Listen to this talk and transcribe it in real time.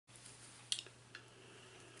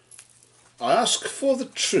I ask for the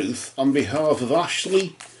truth on behalf of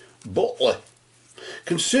Ashley Butler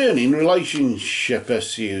concerning relationship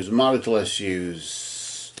issues, marital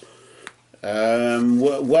issues. When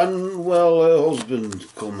will her husband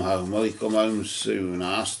come home? Will he come home soon?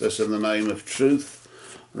 I ask this in the name of truth,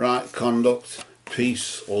 right conduct,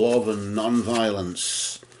 peace, love and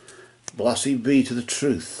non-violence. Blessed be to the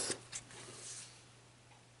truth,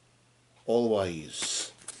 always.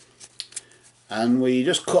 And we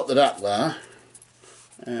just cut the deck there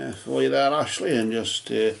for you there, Ashley, and just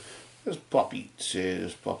pop it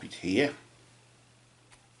here.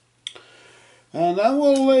 And then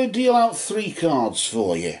we'll deal out 3 cards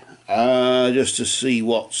for you, just to see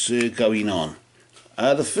what's going on.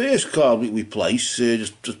 The first card we place,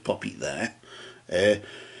 just pop it there.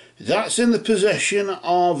 That's in the possession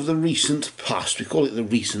of the recent past. We call it the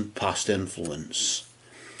recent past influence.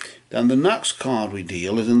 Then the next card we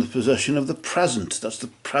deal is in the possession of the present. That's the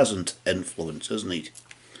present influence, isn't it?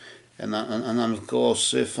 And then of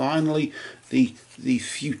course finally the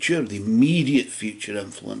future, the immediate future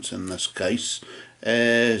influence in this case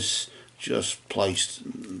is just placed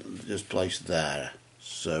there.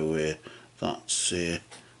 So that's there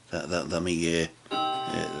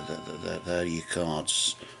are your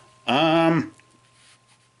cards.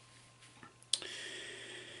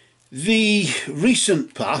 The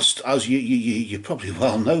recent past, as you probably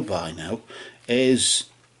well know by now, is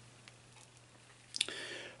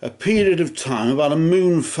a period of time, about a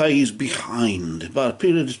moon phase behind, about a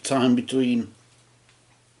period of time between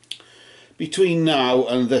now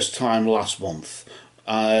and this time last month.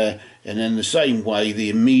 And in the same way, the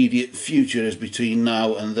immediate future is between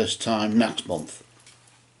now and this time next month.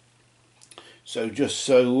 So just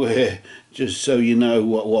so you know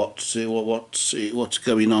what's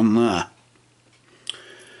going on there.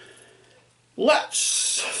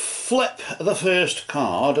 Let's flip the first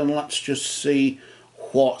card and let's just see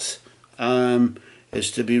what is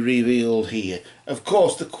to be revealed here. Of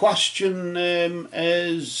course, the question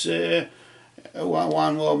is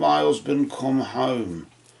when will my husband come home?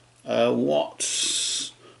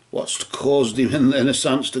 What's caused him in a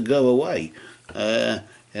sense to go away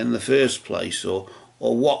in the first place, or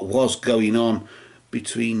what was going on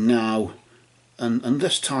between now and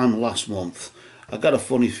this time last month? I got a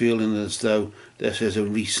funny feeling as though this is a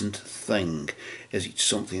recent thing. Is it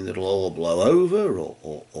something that'll all blow over, or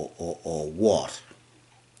what?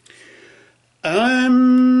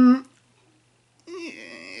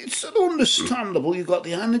 It's understandable. You've got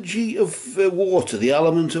the energy of water, the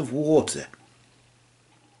element of water.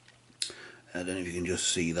 I don't know if you can just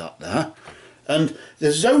see that there. And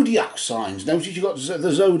the zodiac signs, notice you've got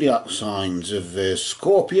the zodiac signs of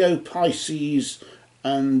Scorpio, Pisces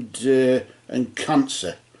and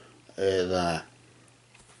Cancer there.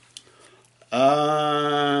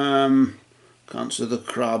 Cancer, the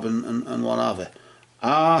crab and whatever.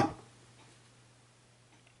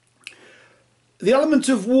 The element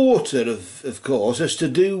of water, of course, is to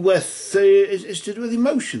do with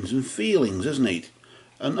emotions and feelings, isn't it?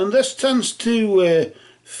 And this tends to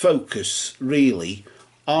focus really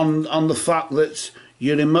on the fact that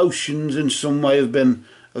your emotions in some way have been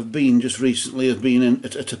just recently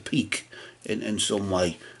at a peak in some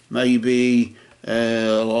way. Maybe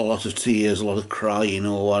a lot of tears, a lot of crying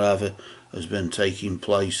or whatever has been taking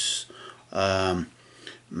place.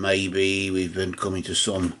 Maybe we've been coming to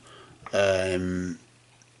some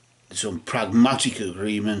pragmatic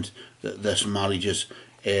agreement that this marriage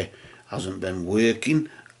hasn't been working,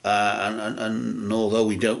 and although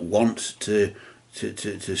we don't want to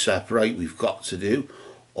separate, we've got to do.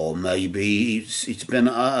 Or maybe it's been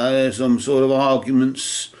some sort of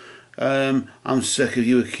arguments. I'm sick of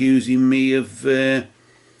you accusing me of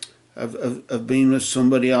being with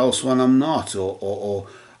somebody else when I'm not, or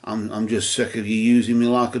I'm just sick of you using me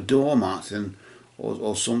like a doormat,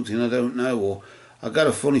 or something, I don't know. Or I got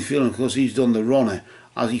a funny feeling, because he's done the runner,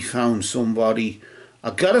 has he found somebody? I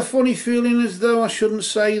got a funny feeling as though I shouldn't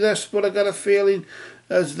say this, but I got a feeling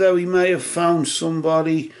as though he may have found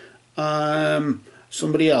somebody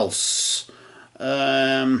else that's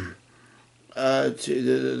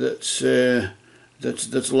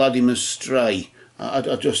led him astray.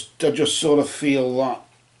 I just sort of feel that.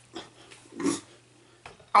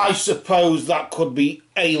 I suppose that could be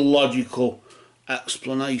a logical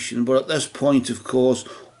explanation, but at this point, of course,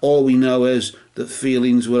 all we know is that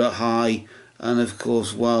feelings were at high, and of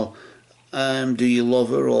course, well, do you love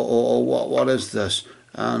her, or what is this?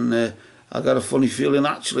 And I got a funny feeling,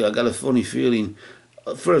 actually,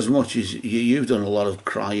 for as much as you've done a lot of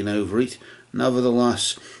crying over it,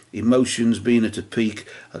 nevertheless, emotions being at a peak,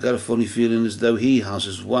 I got a funny feeling as though he has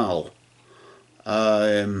as well.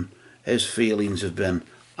 his feelings have been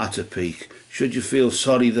at a peak. Should you feel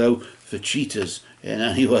sorry though for cheaters in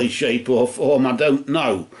any way, shape or form, I don't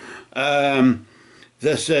know.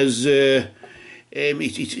 This is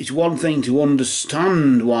it's one thing to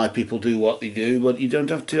understand why people do what they do, but you don't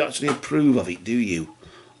have to actually approve of it, do you?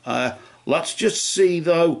 Let's just see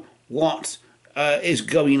though what is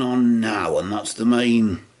going on now, and that's the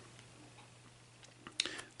main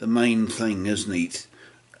thing, isn't it?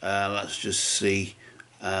 Let's just see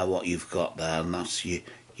what you've got there, and that's your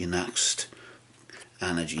next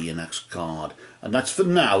energy, your next card, and that's for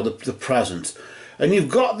now, the present. And you've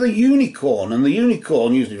got the unicorn, and the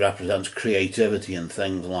unicorn usually represents creativity and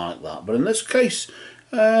things like that, but in this case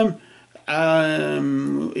it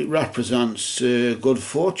represents good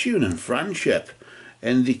fortune and friendship,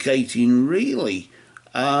 indicating really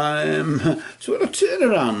sort of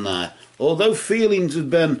turnaround there. Although feelings have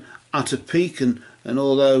been at a peak, and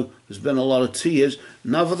although there's been a lot of tears,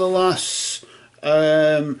 nevertheless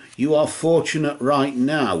you are fortunate right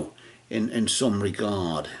now in some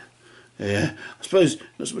regard. I suppose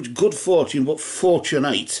not so much good fortune, but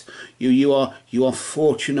fortunate. You are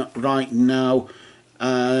fortunate right now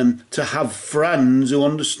to have friends who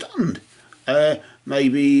understand,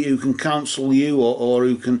 maybe who can counsel you, or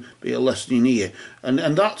who can be a listening ear,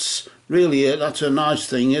 and that's really that's a nice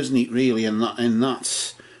thing, isn't it? Really, in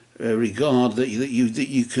that regard, that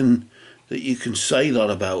you can say that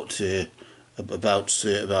about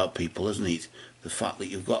people, isn't it? The fact that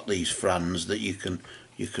you've got these friends that you can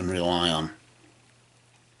rely on.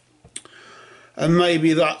 And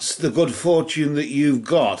maybe that's the good fortune that you've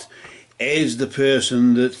got, is the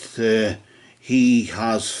person that he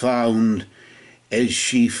has found. Is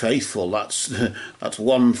she faithful? That's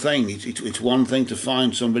one thing. It's one thing to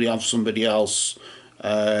find somebody, have somebody else,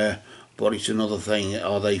 but it's another thing,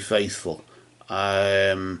 are they faithful?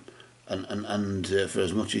 And for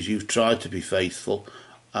as much as you've tried to be faithful,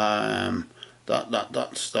 that's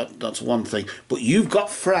one thing. But you've got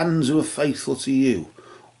friends who are faithful to you.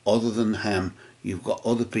 Other than him, you've got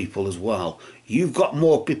other people as well. You've got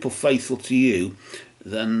more people faithful to you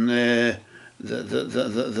than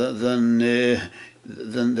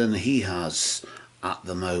he has at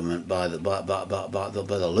the moment, by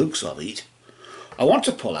the looks of it. I want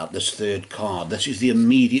to pull out this third card. This is the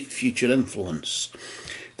immediate future influence.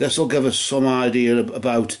 This will give us some idea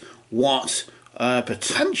about what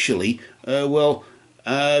potentially will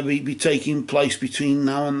be taking place between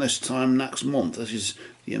now and this time next month. This is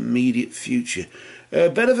the immediate future. A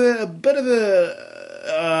bit of a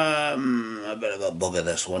bugger,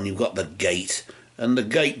 this one. You've got the gate, and the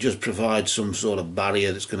gate just provides some sort of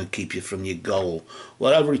barrier that's going to keep you from your goal.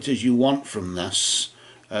 Whatever it is you want from this,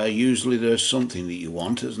 usually there's something that you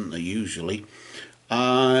want, isn't there? Usually,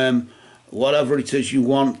 whatever it is you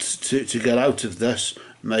want to get out of this,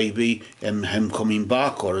 maybe him coming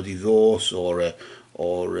back, or a divorce, or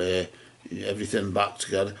everything back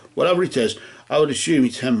together. Whatever it is, I would assume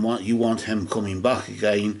it's him. You want him coming back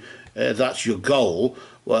again. That's your goal.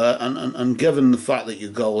 And given the fact that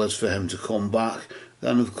your goal is for him to come back,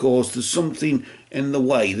 then of course there's something in the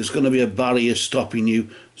way. There's going to be a barrier stopping you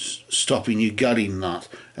getting that.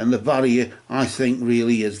 And the barrier, I think,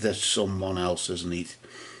 really is there's someone else, isn't it?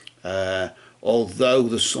 Although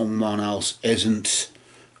the someone else isn't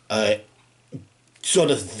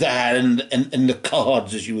sort of there in the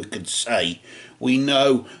cards, as you could say, we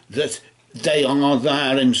know that they are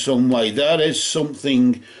there in some way. There is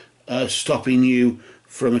something stopping you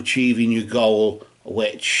from achieving your goal,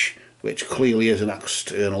 which clearly is an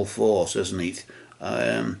external force, isn't it?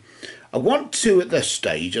 I want to, at this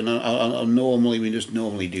stage, and I normally we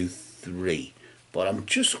do 3, but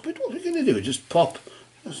what we're going to do is just pop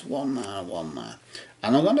just one there,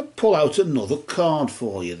 and I'm going to pull out another card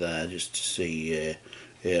for you there, just to see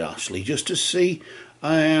here, Ashley, just to see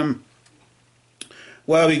where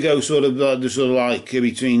we go, sort of like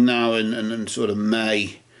between now and sort of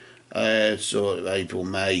May. Sort of April,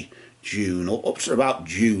 May, June, or up to about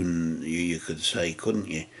June, you could say, couldn't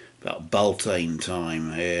you? About Beltane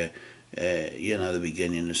time, you know, the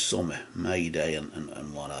beginning of summer, May Day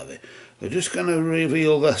and whatever. We're just going to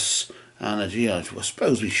reveal this energy. I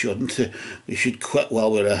suppose we shouldn't. We should quit while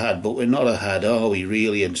we're ahead, but we're not ahead, are we,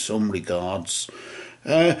 really, in some regards?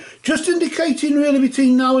 Just indicating really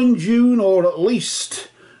between now and June, or at least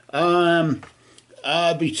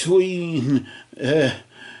between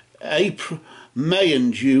April, May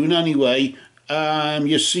and June anyway,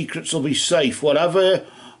 your secrets will be safe. Whatever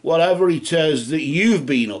it is that you've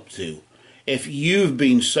been up to, if you've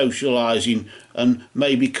been socialising and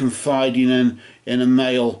maybe confiding in a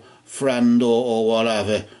male friend or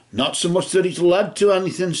whatever, not so much that it's led to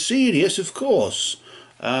anything serious, of course,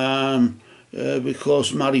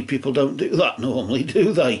 because married people don't do that normally,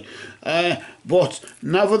 do they? But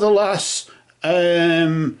nevertheless,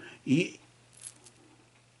 your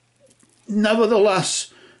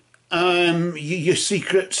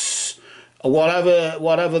secrets,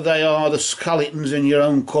 whatever they are, the skeletons in your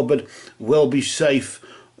own cupboard, will be safe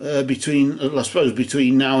between, I suppose,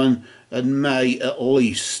 between now and May at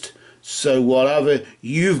least. So whatever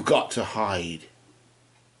you've got to hide,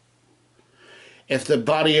 if the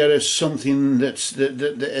barrier is something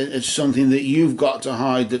it's something that you've got to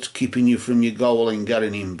hide, that's keeping you from your goal and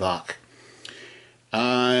getting him back,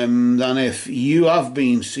 then if you have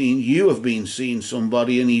been seeing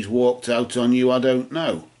somebody and he's walked out on you, I don't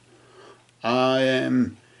know. As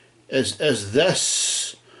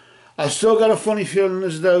this, I've still got a funny feeling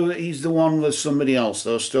as though he's the one with somebody else,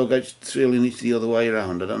 though. I still get feeling it's the other way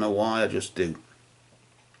around. I don't know why, I just do.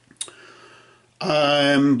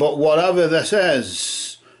 But whatever this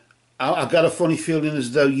is, I've got a funny feeling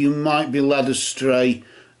as though you might be led astray,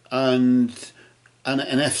 and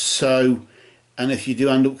if so, and if you do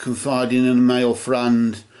end up confiding in a male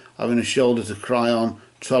friend, having a shoulder to cry on,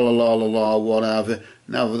 tra-la-la-la-la, whatever,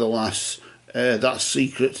 nevertheless, that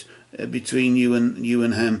secret between you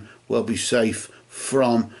and him will be safe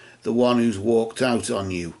from the one who's walked out on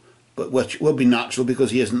you, but which will be natural because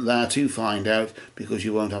he isn't there to find out, because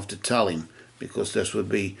you won't have to tell him, because this would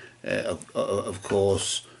be, of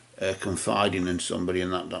course, confiding in somebody,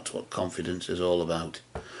 and that's what confidence is all about.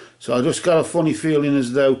 So I just got a funny feeling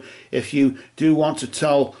as though if you do want to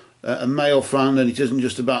tell a male friend, and it isn't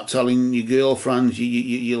just about telling your girlfriends,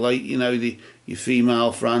 your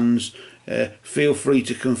female friends, feel free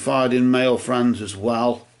to confide in male friends as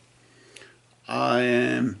well.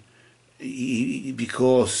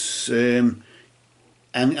 Because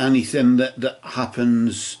anything that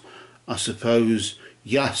happens, I suppose,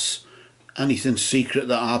 yes, anything secret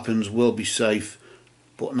that happens will be safe,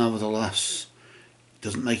 but nevertheless, it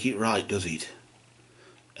doesn't make it right, does it?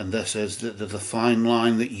 And this is the fine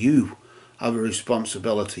line that you have a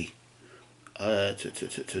responsibility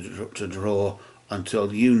to draw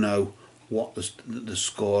until you know what the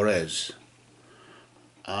score is.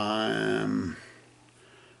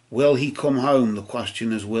 Will he come home? The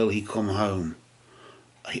question is, will he come home?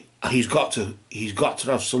 He's got to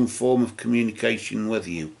have some form of communication with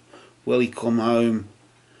you. Will he come home?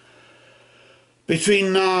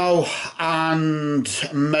 Between now and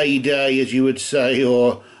May Day, as you would say,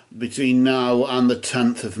 or between now and the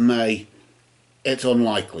 10th of May, it's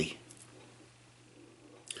unlikely.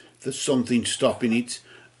 There's something stopping it.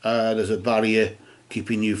 There's a barrier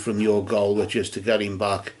keeping you from your goal, which is to get him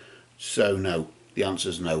back. So no, the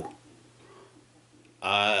answer's no.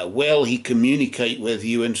 Will he communicate with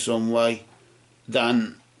you in some way?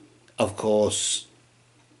 Then, of course,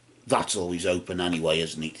 that's always open anyway,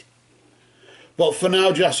 isn't it? But for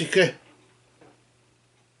now, Jessica,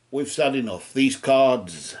 we've said enough. These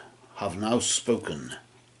cards have now spoken.